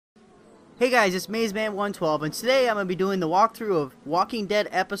Hey guys, it's MaizeMan112, and today I'm going to be doing the walkthrough of Walking Dead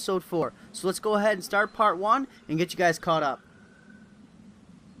Episode 4. So let's go ahead and start Part 1 and get you guys caught up.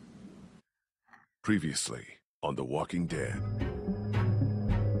 Previously on The Walking Dead.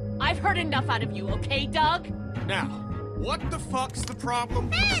 I've heard enough out of you, okay, Doug? Now, what the fuck's the problem?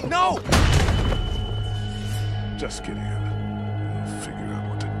 No! Just get in. We'll figure out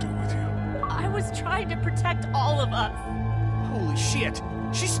what to do with you. I was trying to protect all of us. Holy shit!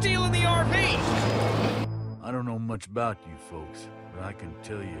 She's stealing the RV! I don't know much about you folks, but I can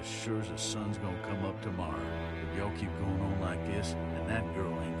tell you as sure as the sun's gonna come up tomorrow, if y'all keep going on like this, and that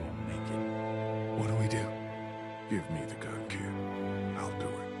girl ain't gonna make it. What do we do? Give me the gun, kid. I'll do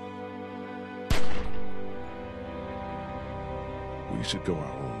it. We should go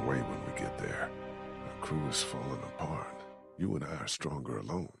our own way when we get there. Our crew is falling apart. You and I are stronger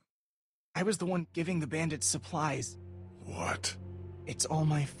alone. I was the one giving the bandits supplies. What? It's all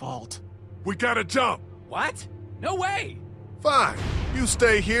my fault. We gotta jump! What? No way! Fine. You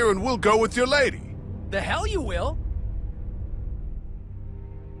stay here and we'll go with your lady. The hell you will!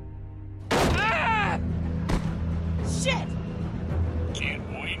 Ah! Shit! Can't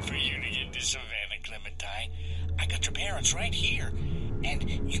wait for you to get to Savannah, Clementine. I got your parents right here. And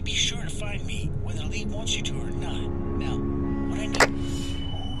you be sure to find me, whether Lee wants you to or not. Now, what I need...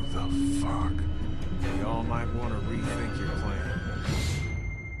 Who the fuck? Y'all might want to rethink your plan.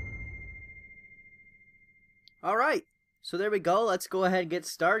 Alright, so there we go. Let's go ahead and get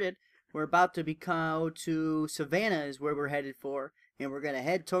started. We're about to go to Savannah is where we're headed for. And we're going to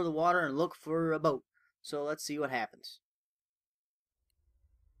head toward the water and look for a boat. So let's see what happens.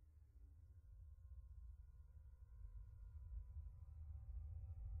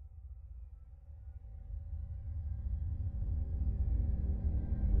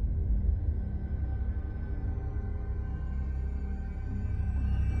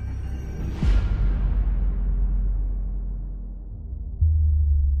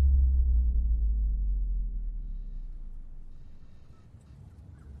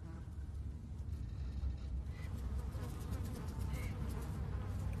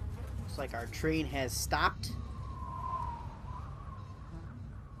 Looks like our train has stopped.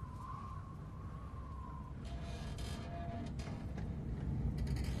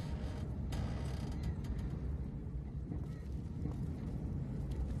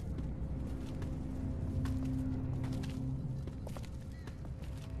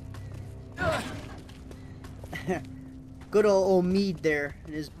 Good old Mead there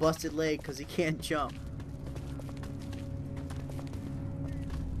and his busted leg because he can't jump.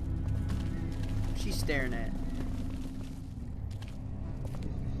 She's staring at.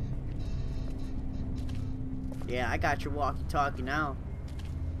 Yeah, I got your walkie-talkie now.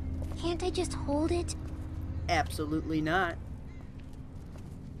 Can't I just hold it? Absolutely not.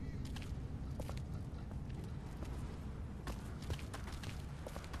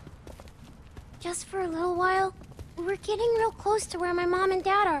 Just for a little while? We're getting real close to where my mom and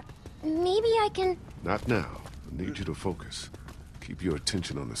dad are. Maybe I can... Not now. I need you to focus. Keep your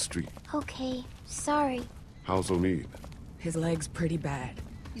attention on the street. Okay, sorry. How's O'Neal? His leg's pretty bad.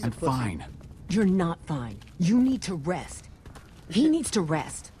 He's a I'm pussy. fine. You're not fine. You need to rest. He needs to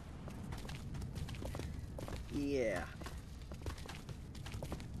rest. Yeah.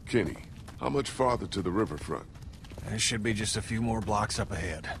 Kenny, how much farther to the riverfront? There should be just a few more blocks up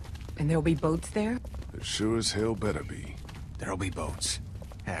ahead. And there'll be boats there? It sure as hell better be. There'll be boats.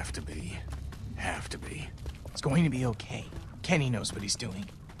 Have to be. Have to be. It's going to be okay. Kenny knows what he's doing.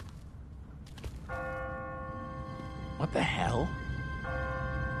 What the hell?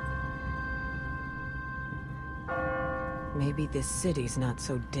 Maybe this city's not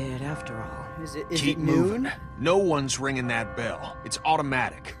so dead after all. Is Keep it noon? moving. No one's ringing that bell. It's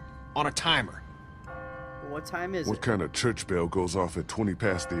automatic. On a timer. What time is What it? kind of church bell goes off at 20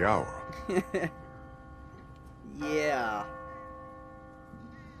 past the hour? Yeah.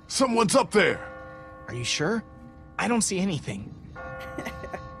 Someone's up there! Are you sure? I don't see anything.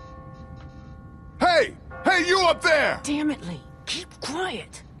 Hey! Hey, you up there! Damn it, Lee. Keep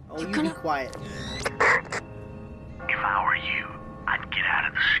quiet. Oh, You're you gonna... be quiet. If I were you, I'd get out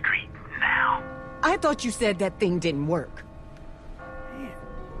of the street now. I thought you said that thing didn't work. Man.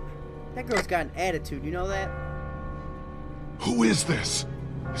 That girl's got an attitude, you know that? Who is this?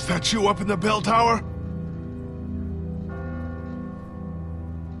 Is that you up in the bell tower?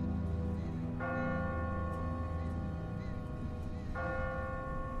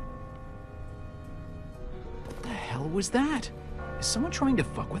 What the hell was that? Is someone trying to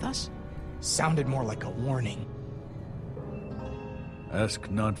fuck with us? Sounded more like a warning. Ask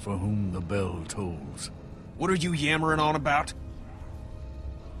not for whom the bell tolls. What are you yammering on about?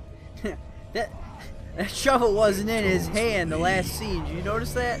 That shovel wasn't in his hand the last scene. Did you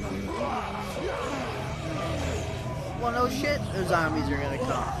notice that? Well, no shit. Those zombies are gonna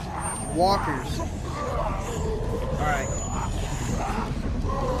come. Walkers. All right.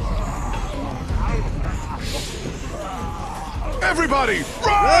 Everybody,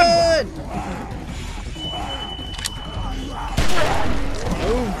 Run!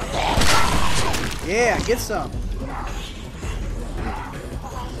 Boom. Yeah, get some.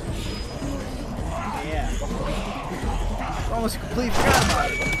 Yeah. Almost completely forgot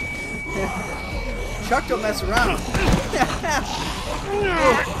about it. Chuck don't mess around.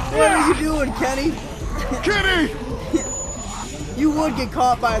 What are you doing, Kenny? Kenny! You would get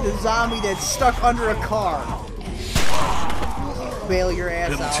caught by the zombie that's stuck under a car. Bail your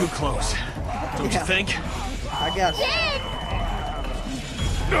ass out. Too close. Don't you think? I guess.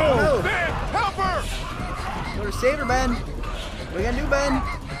 No! Ben, help her! Go to save her, Ben. What are you gonna do, Ben?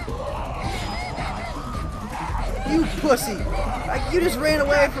 You pussy! Like, you just ran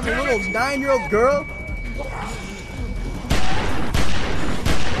away from a little 9-year-old girl?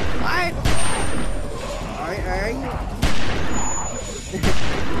 Alright. Alright.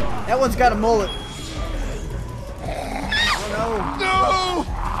 That one's got a mullet. Oh no!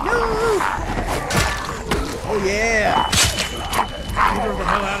 No! Oh yeah! Get her the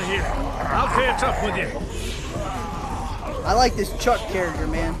hell out of here. I'll catch up with you. I like this Chuck character,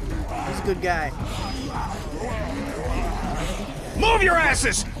 man. He's a good guy. Move your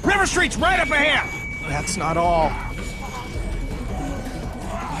asses! River Street's right up ahead! That's not all.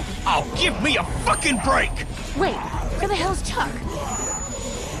 Oh, give me a fucking break! Wait, where the hell's Chuck?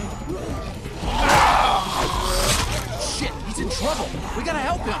 Shit, he's in trouble. We gotta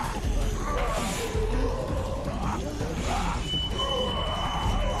help him.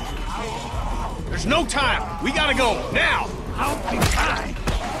 There's no time. We gotta go now. I'll be fine.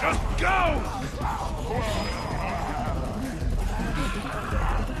 Just go!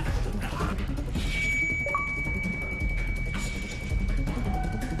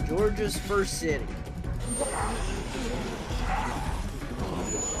 Georgia's first city.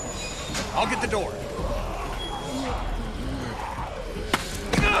 I'll get the door.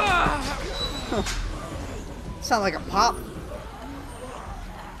 Sound like a pop.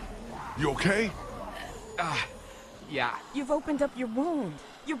 You okay? Yeah. You've opened up your wound.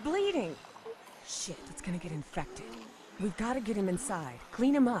 You're bleeding. Shit, it's gonna get infected. We've got to get him inside.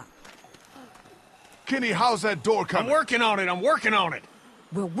 Clean him up. Kenny, how's that door I'm coming? working on it.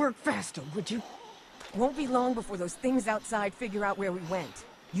 We'll work faster, would you? Won't be long before those things outside figure out where we went.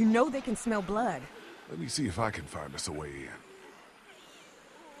 You know they can smell blood. Let me see if I can find us a way in.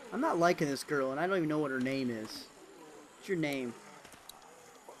 I'm not liking this girl, and I don't even know what her name is. What's your name?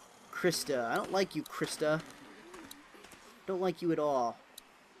 Krista. I don't like you, Krista. Don't like you at all.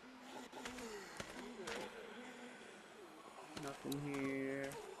 Nothing here.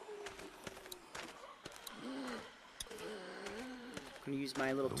 Gonna use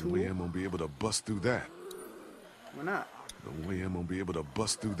my little No tool. way I'm gonna be able to bust through that. Why not? No way I'm gonna be able to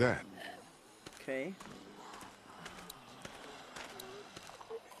bust through that. Okay.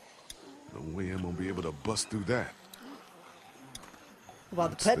 No way I'm gonna be able to bust through that. What about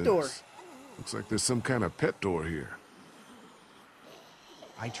What's the pet door? this? Looks like there's some kind of pet door here.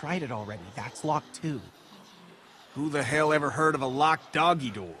 I tried it already. That's locked too. Who the hell ever heard of a locked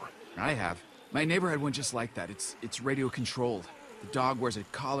doggy door? I have. My neighbor had one just like that. It's radio controlled. The dog wears a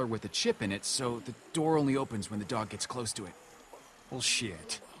collar with a chip in it, so the door only opens when the dog gets close to it. Well,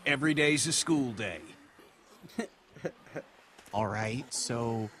 shit. Every day's a school day. All right,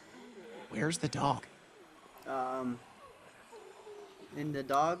 so where's the dog? In the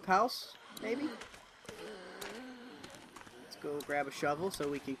dog house, maybe? Let's go grab a shovel so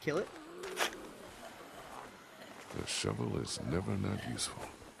we can kill it. The shovel is never not useful.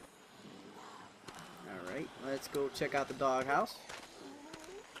 Alright, let's go check out the dog house.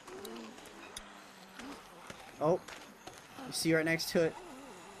 Oh, you see right next to it?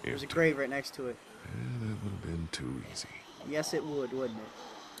 There's a grave right next to it. Yeah, that would have been too easy. Yes, it would, wouldn't it?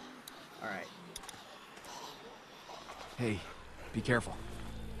 Alright. Hey, be careful.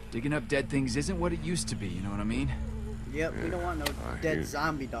 Digging up dead things isn't what it used to be, you know what I mean? Yep, we don't want no I hear dead you.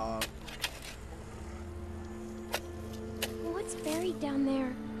 zombie dog. What's buried down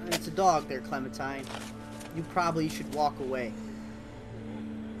there? It's a dog there, Clementine. You probably should walk away.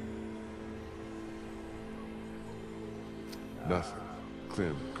 Nothing.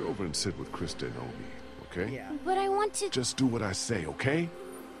 Clem, go over and sit with Krista and Obi, okay? Yeah. But I want to... Just do what I say, okay?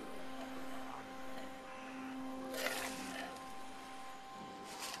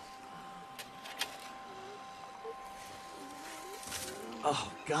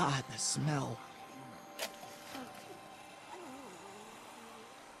 Oh, God, the smell.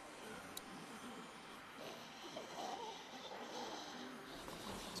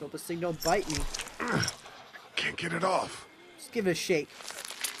 Let's hope this thing don't bite me. Can't get it off. Just give it a shake.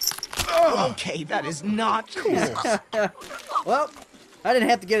 Okay, that is not cool. Well, I didn't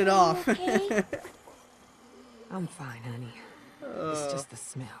have to get it off. Okay. I'm fine, honey. It's just the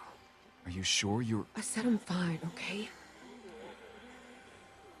smell. Are you sure you're... I said I'm fine, okay?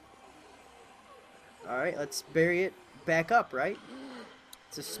 Alright, let's bury it back up, right?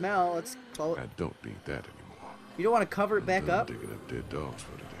 It's a smell. Let's close I it. don't need that anymore. You don't want to cover it back I'm done up? digging up dead dogs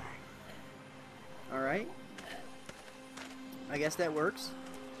for today. Alright. I guess that works.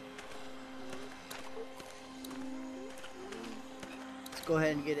 Let's go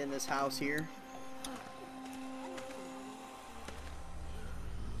ahead and get in this house here.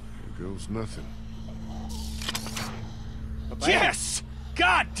 Here goes nothing. Ba-bam. Yes!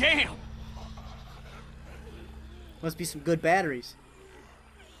 God damn! Must be some good batteries.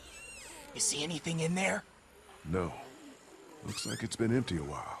 You see anything in there? No. Looks like it's been empty a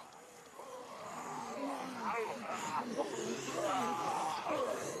while.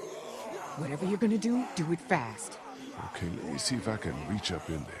 Whatever you're gonna do it fast. Okay, let me see if I can reach up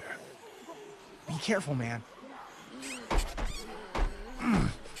in there. Be careful, man.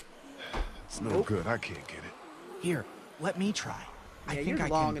 It's no good. I can't get it. Here, let me try. Yeah, I think you're I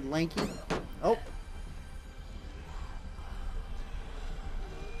long can... and lanky. Oh,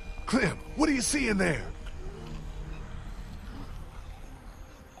 Clem, what do you see in there?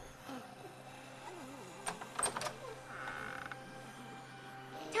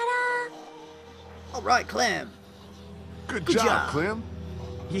 Ta-da! all right, Clem. Good Good job, job. Clem.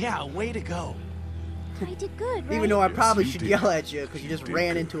 Yeah, way to go. I did good, right? Even though I Yes, probably you should did. yell at you because you You just did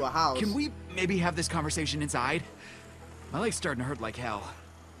ran good. into a house. Can we maybe have this conversation inside? My leg's starting to hurt like hell.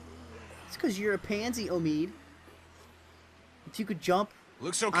 It's because you're a pansy, Omid. If you could jump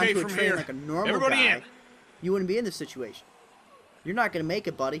Looks okay onto a from train here. like a normal Everybody guy, in. you wouldn't be in this situation. You're not going to make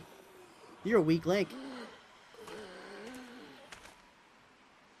it, buddy. You're a weak link.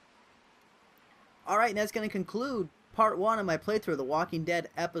 Alright, and that's going to conclude part 1 of my playthrough of The Walking Dead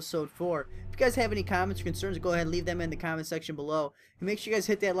Episode 4. If you guys have any comments or concerns, go ahead and leave them in the comment section below. And make sure you guys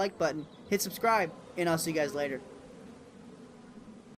hit that like button, hit subscribe, and I'll see you guys later.